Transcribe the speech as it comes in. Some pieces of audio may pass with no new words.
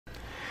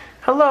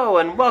Hello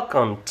and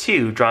welcome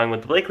to Drawing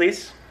with the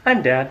Blakleys.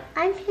 I'm Dad.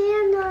 I'm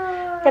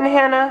Hannah. And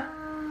Hannah.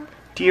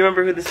 Do you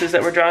remember who this is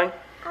that we're drawing?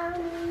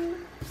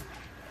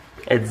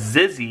 It's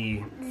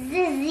Zizzy.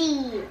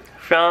 Zizzy.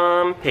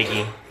 From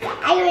Piggy.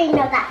 I already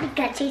know that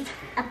because she's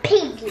a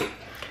piggy.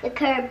 Look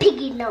her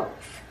piggy nose.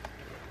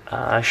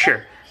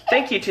 Sure.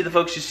 Thank you to the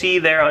folks you see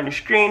there on your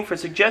screen for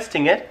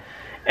suggesting it.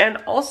 And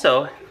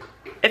also,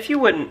 if you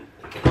wouldn't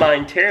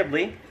mind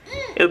terribly,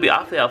 it would be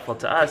awfully helpful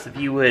to us if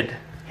you would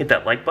hit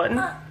that like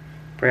button.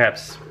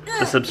 Perhaps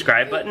the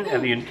subscribe button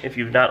if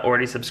you've not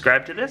already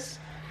subscribed to this.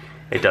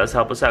 It does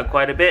help us out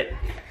quite a bit.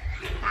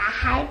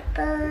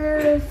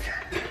 Hypers.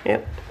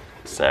 Yep.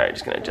 Sorry,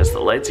 just gonna adjust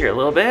the lights here a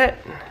little bit.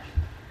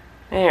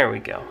 There we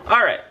go.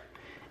 Alright.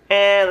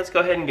 And let's go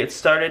ahead and get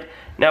started.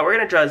 Now we're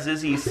gonna draw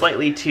Zizzy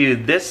slightly to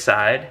this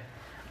side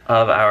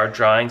of our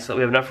drawing so that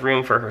we have enough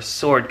room for her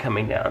sword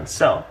coming down.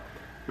 So, I'm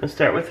gonna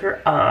start with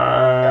her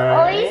eyes.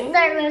 Always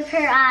start with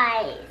her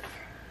eyes.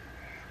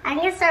 I'm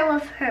gonna start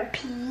with her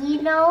pea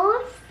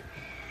nose.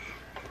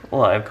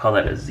 Well, I'd call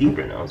that a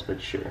zebra nose,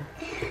 but sure.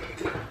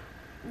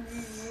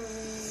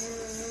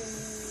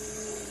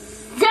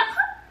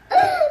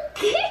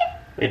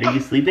 Wait, are you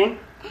sleeping?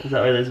 Is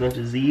that why there's a bunch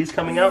of Z's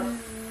coming out?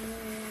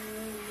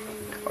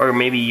 Or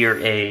maybe you're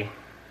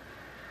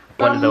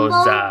one of those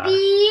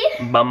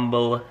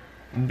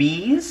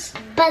bumblebees.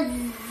 Buzz.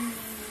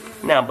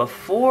 Now,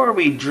 before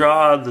we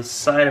draw the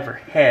side of her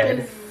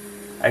head,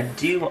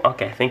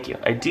 okay, thank you.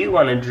 I do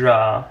want to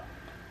draw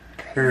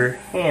her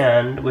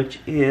hand, which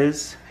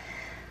is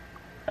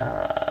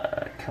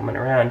coming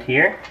around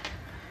here,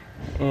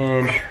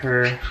 and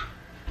her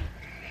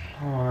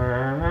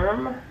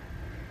arm.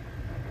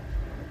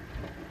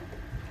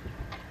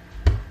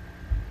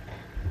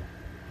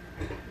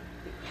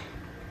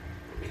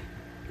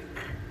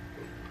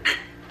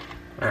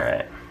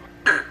 Alright,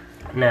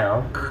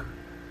 now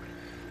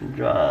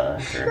draw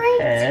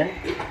her head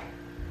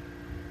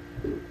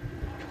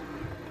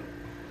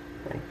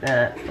like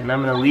that, and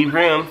I'm going to leave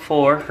room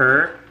for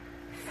her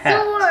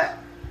hat. Sword.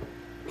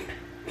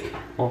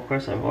 Well, of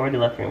course, I've already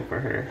left room for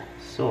her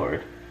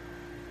sword.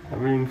 I have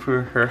room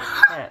for her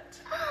hat.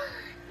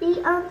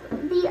 The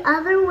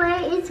other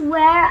way is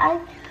where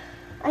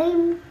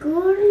I'm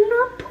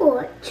gonna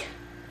put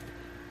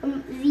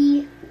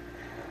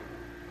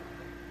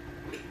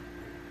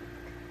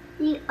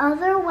The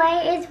other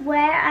way is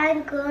where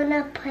I'm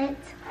gonna put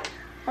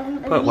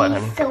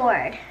the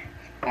sword.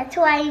 That's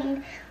why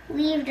I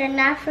leave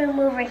enough room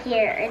over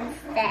here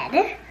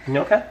instead.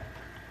 Okay.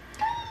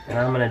 And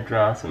I'm gonna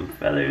draw some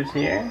feathers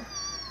here.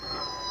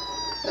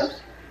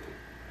 Oops.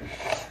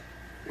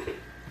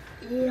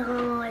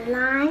 Long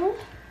line.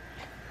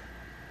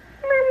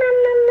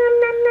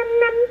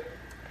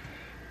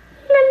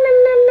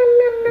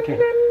 Okay.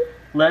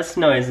 Less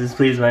noises,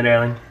 please, my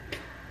darling.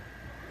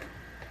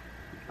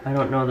 I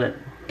don't know that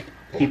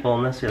people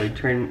necessarily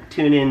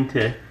tune in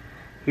to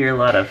hear a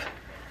lot of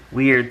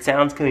weird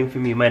sounds coming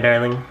from you, my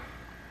darling.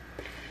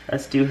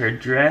 Let's do her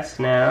dress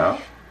now.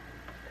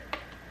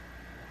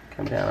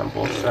 Come down on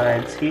both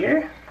sides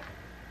here.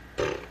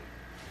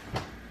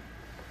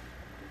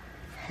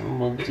 And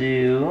we'll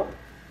do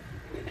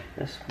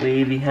this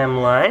wavy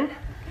hemline.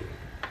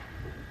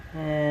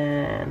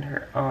 And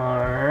her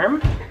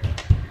arm.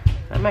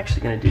 I'm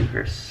actually going to do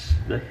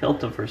the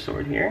hilt of her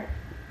sword here.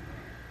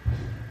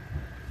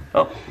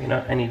 Oh, you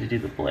know, I need to do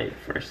the blade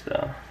first,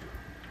 though.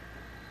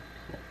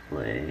 The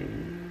blade.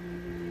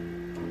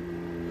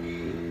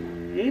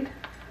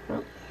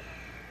 Oh,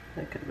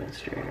 that could have been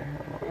straighter.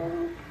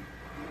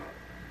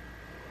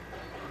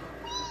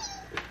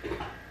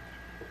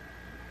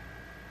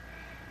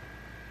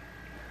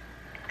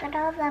 Look at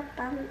all the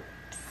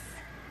bumps.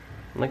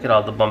 Look at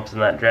all the bumps in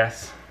that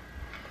dress.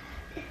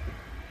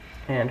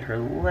 And her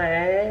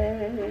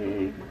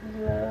legs.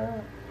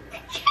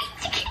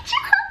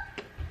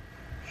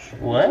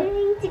 What? I'm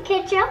trying to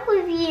catch up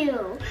with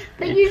you.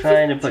 But you're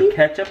trying to put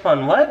ketchup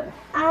on what?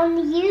 On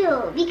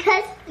you.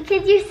 Because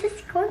you're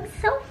just going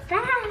so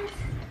fast.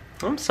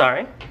 I'm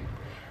sorry.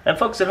 And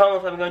folks at home,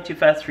 if I'm going too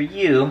fast for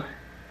you,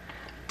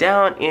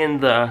 down in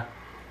the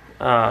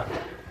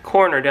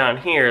corner down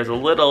here is a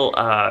little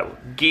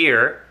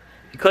gear.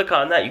 If you click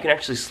on that, you can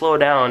actually slow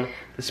down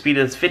the speed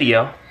of this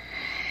video.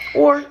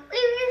 Or we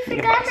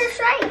forgot the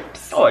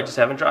stripes. Oh, I just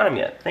haven't drawn them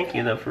yet. Thank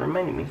you, though, for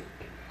reminding me.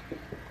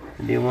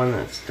 Do one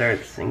that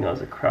starts and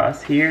goes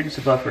across here, just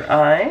above her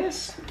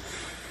eyes.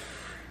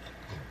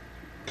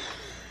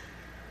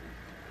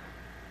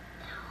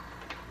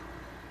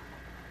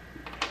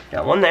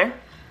 Got one there.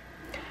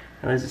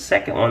 And there's a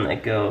second one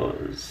that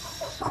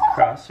goes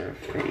across her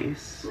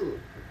face.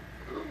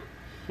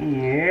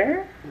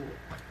 Here.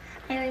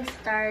 I already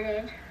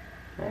started.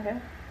 Okay.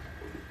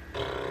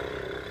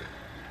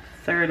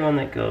 Third one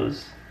that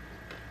goes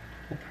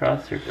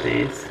across her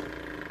face,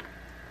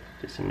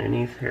 just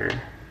underneath her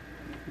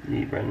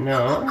zebra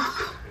nose.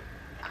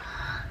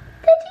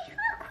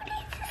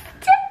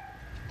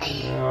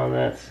 Oh,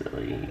 that's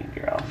silly,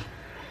 girl.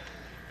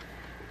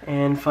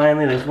 And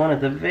finally, there's one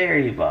at the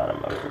very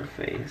bottom of her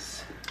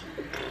face.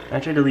 I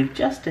tried to leave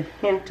just a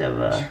hint of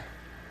a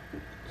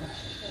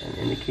an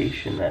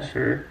indication that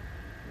her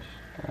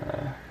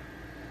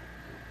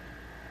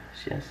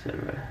she has sort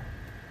of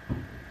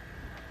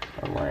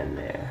a line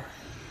there.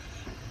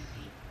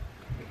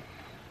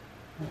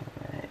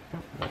 Alright,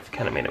 that's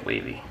kind of made it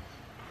wavy.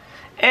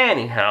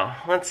 Anyhow,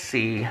 let's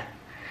see.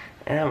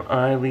 Am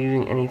I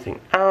leaving anything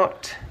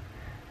out?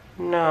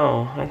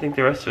 No, I think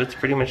the rest of it's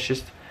pretty much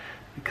just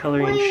the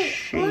coloring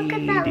shading. Look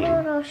at that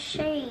little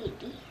shade.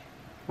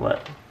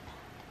 What?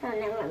 Oh,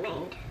 never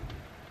mind.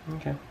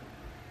 Okay.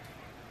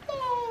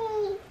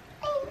 Yay!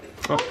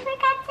 I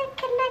forgot to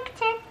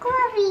connect our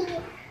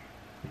glovey.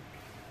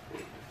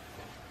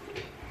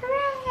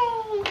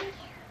 Hooray!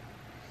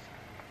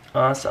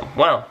 Awesome.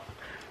 Well,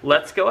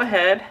 let's go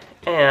ahead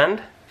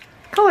and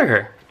color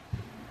her.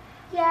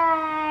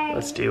 Yay!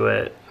 Let's do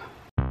it.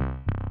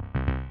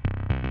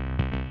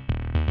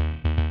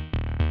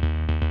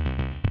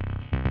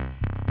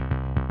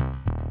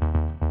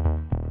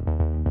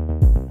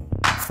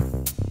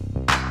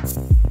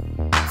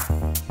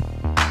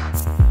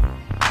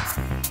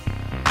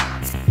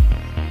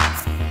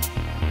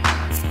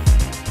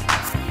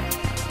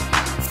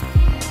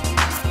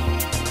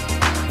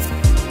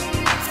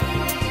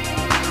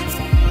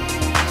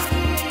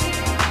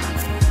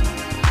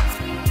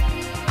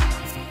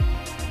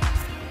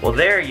 Well,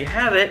 there you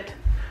have it,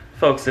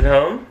 folks at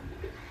home.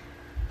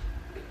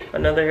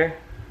 Another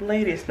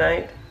ladies'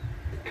 night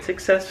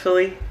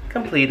successfully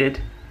completed.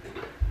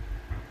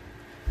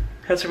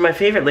 As for my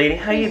favorite lady,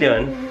 how you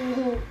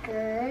doing?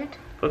 Good.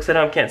 Folks at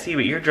home can't see,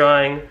 but you're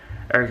drawing,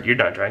 or you're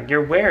not drawing,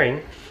 you're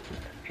wearing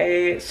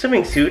a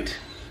swimming suit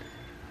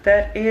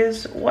that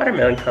is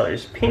watermelon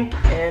colors, pink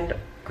and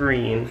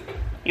green.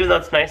 Even though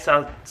it's nice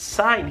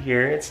outside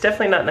here, it's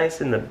definitely not nice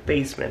in the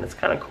basement. It's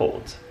kind of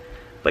cold.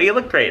 But you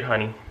look great,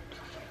 honey.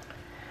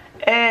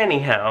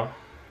 Anyhow,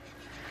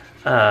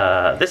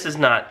 this is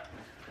not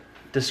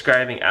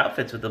describing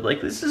outfits with the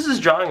Blakleys. This is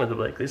drawing with the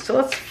Blakleys. So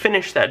let's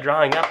finish that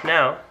drawing up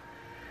now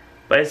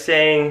by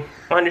saying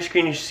on your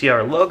screen you should see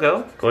our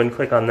logo. Go ahead and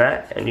click on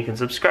that and you can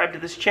subscribe to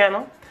this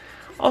channel.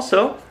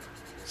 Also,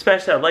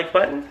 smash that like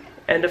button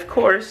and of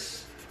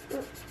course,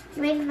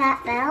 ring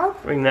that bell.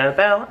 Ring that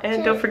bell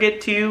and don't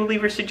forget to leave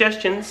your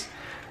suggestions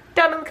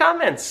down in the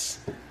comments.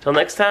 Till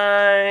next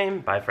time,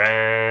 bye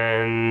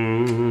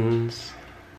friends.